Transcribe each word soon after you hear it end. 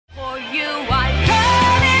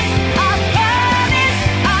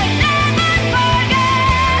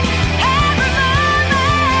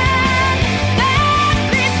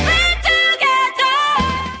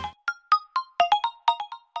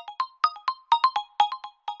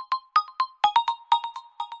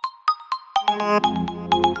You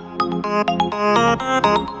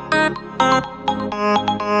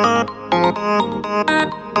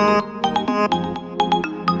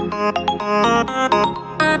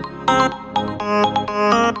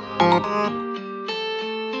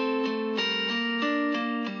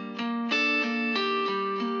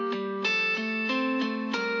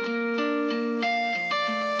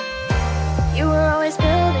were always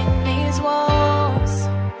building these walls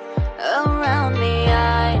around me.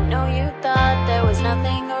 I know you thought there was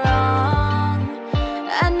nothing wrong.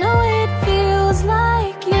 I know it feels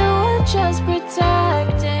like you were just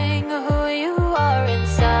protecting who you are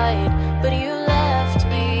inside, but you left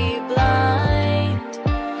me blind.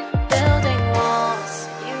 Building walls,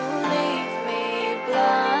 you leave me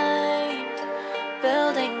blind.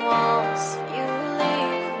 Building walls, you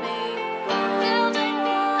leave me blind.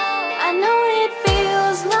 I know it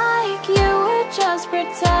feels like you were just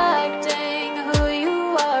protecting who you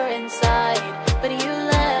are inside, but you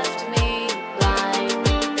left me blind.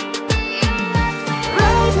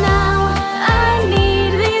 Right now, I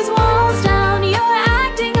need these walls down. You're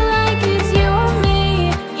acting like it's you or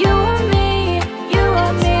me, you or me, you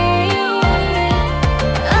or me.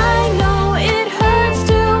 I know it hurts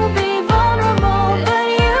to be vulnerable, but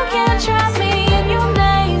you can't trap me in your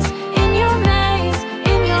maze, in your maze,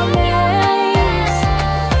 in your maze.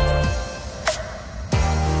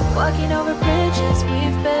 Walking over bridges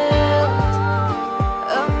we've built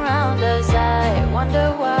around us, I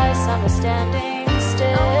wonder why some are standing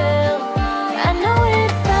still. I know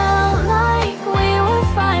it felt like we were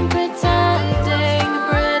fine pretending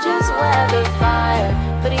bridges weather fire,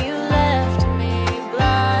 but you left me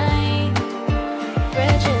blind.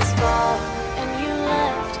 Bridges fall and you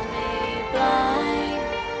left me blind.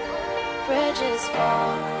 Bridges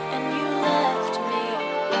fall and you left me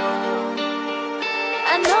blind.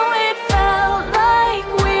 I know it felt like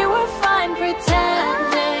we were fine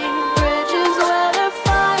pretending bridges weather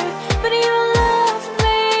fire, but you left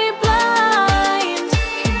me blind.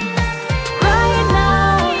 Right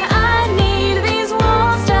now, I need these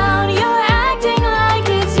walls down. You're acting like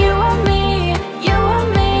it's you or me, you or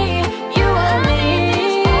me, you or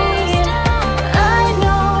me. I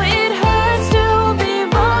know it hurts to be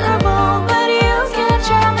vulnerable, but you can't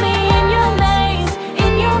trap me in your maze,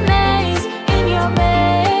 in your maze, in your maze.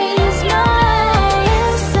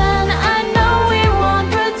 Listen, I know we want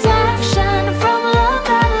protection from love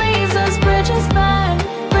that leaves us. Bridges burn,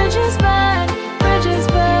 bridges burn, bridges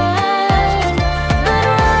burn. But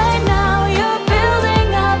right now you're building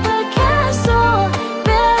up a castle,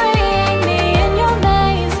 burying me in your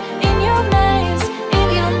maze, in your maze, in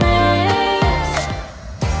your maze.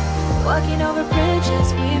 Walking over bridges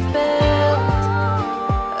we've built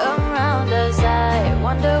around us, I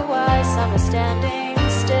wonder why some are standing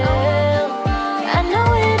still. I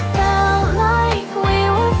know it felt like we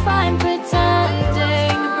were fine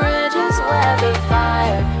pretending bridges weather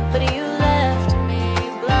fire, but you left me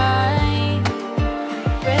blind.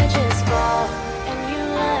 Bridges fall and you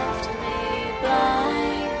left me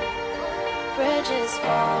blind. Bridges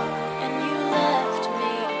fall and you left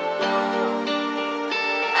me blind.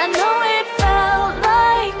 I know it felt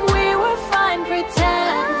like we were fine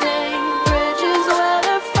pretending bridges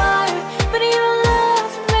weather fire, but you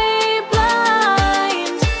left me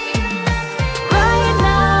blind. Right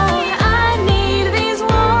now, I need these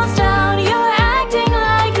walls down. You're acting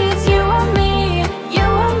like it's you or me, you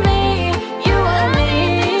or me, you or me.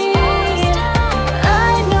 I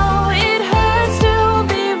know it hurts to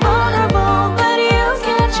be vulnerable, but you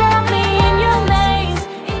can't trap me in your maze.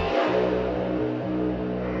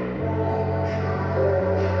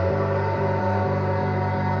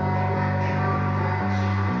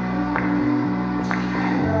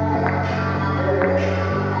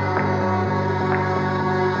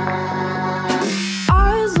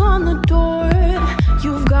 Eyes on the door,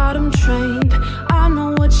 you've got 'em trained. I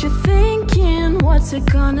know what you're thinking, what's it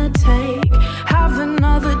gonna take? Have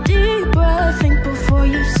another deep breath, think before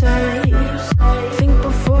you say. Think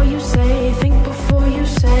before you say, think before you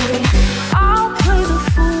say. I'll play the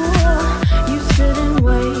fool, you sit and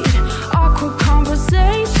wait. Awkward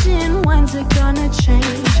conversation, when's it gonna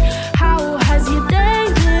change? How has your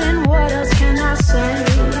day been? What else can I say?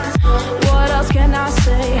 What else can I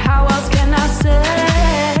say? How else can I say?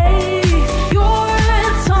 You're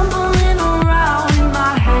tumbling around in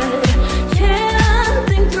my head. Can't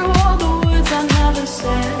think through all the words I never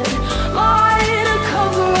said. Lie to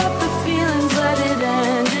cover up the feelings, let it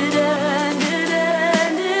end, it end, it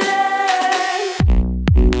end, it end.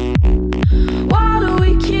 Why do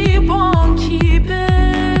we keep on keeping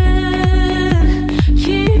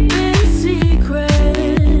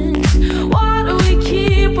secrets? Why do we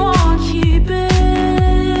keep on keeping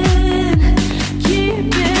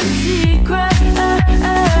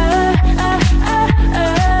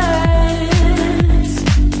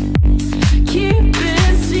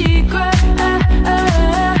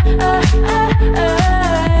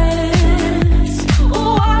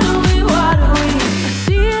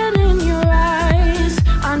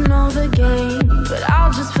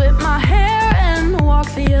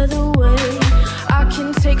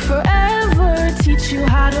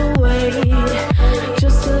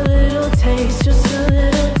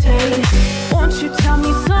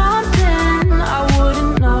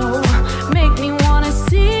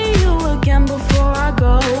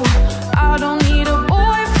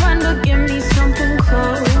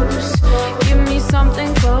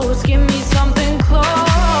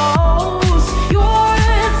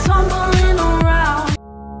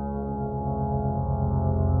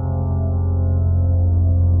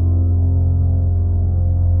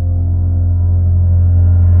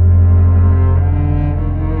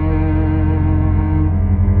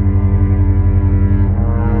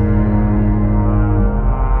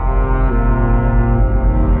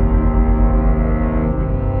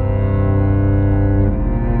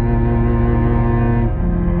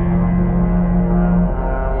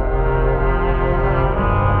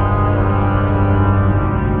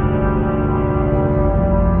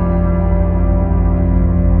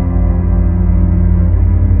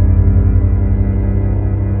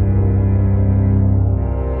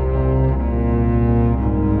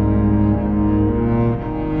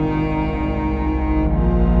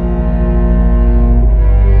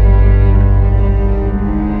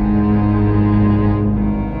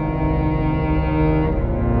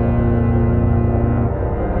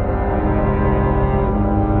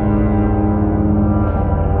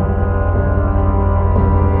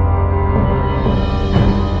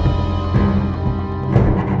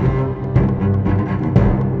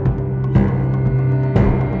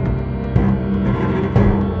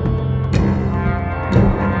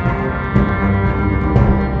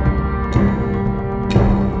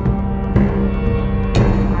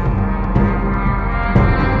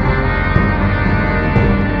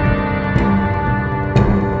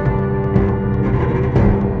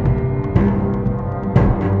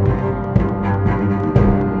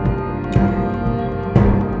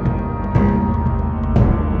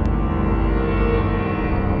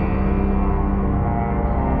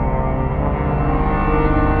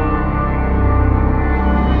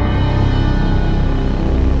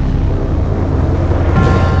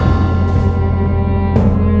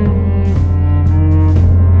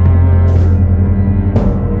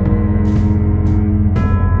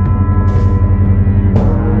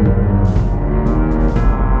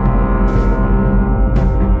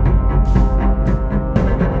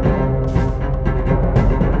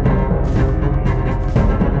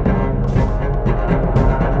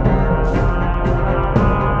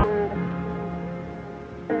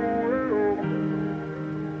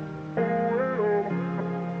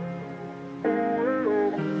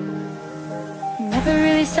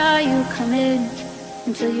really saw you coming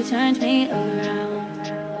until you turned me around.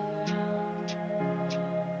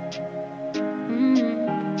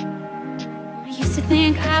 I used to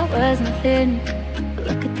think I was nothing, but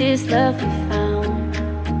look at this love we found.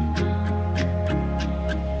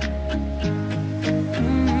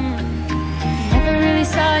 Never really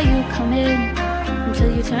saw you coming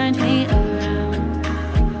until you turned me around.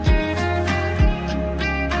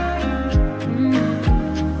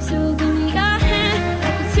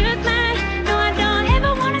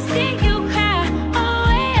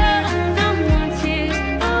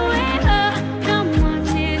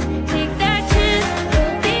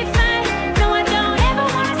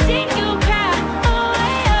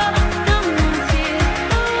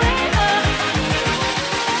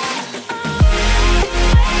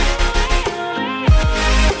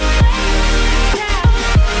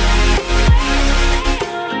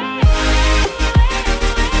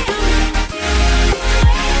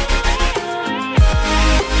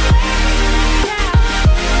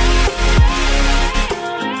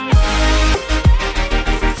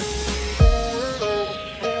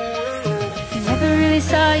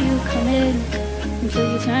 Saw you coming until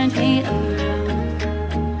you turned me around.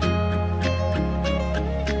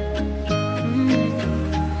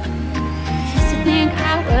 Used to think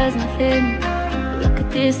I was nothing, but look at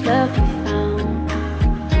this love we found.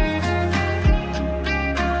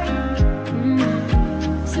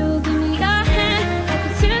 So give me your hand, like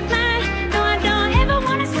you took mine. No, I don't ever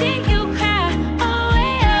wanna see you cry. Oh,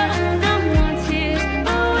 way up, no more tears.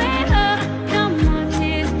 Oh, way up, no more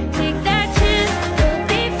tears. Take that chance.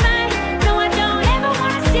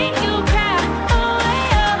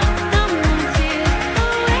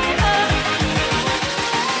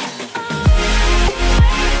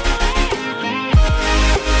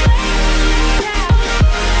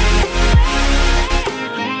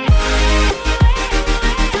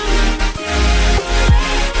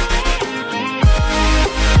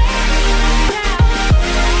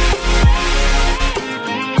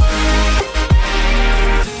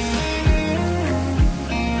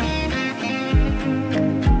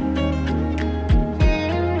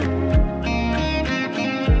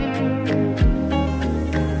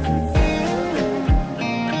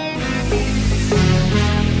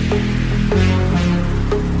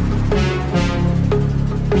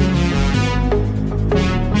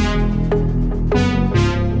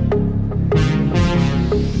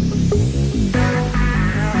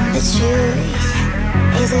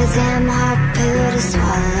 Is a damn hard pill to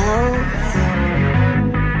swallow.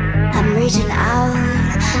 I'm reaching out,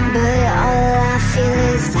 but all I feel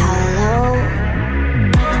is hollow.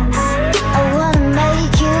 I wanna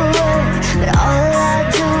make you work, but all I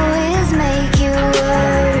do is make you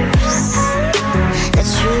worse. The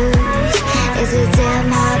truth is a damn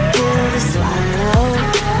hard pill to swallow.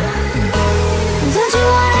 Don't you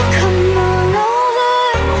wanna come on over?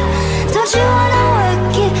 Don't you wanna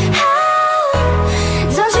work it out?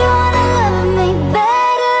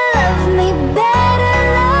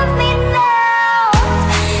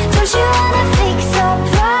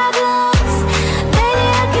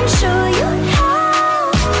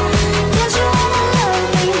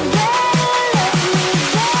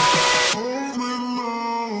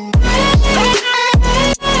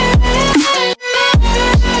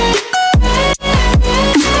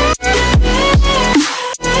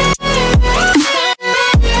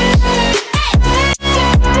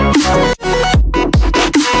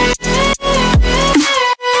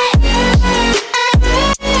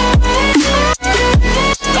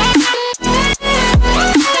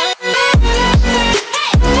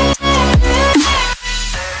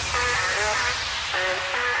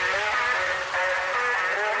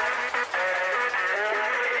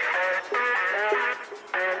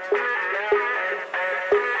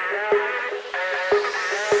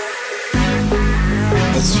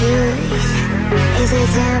 The truth is a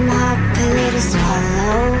damn hard pill to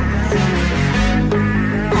swallow.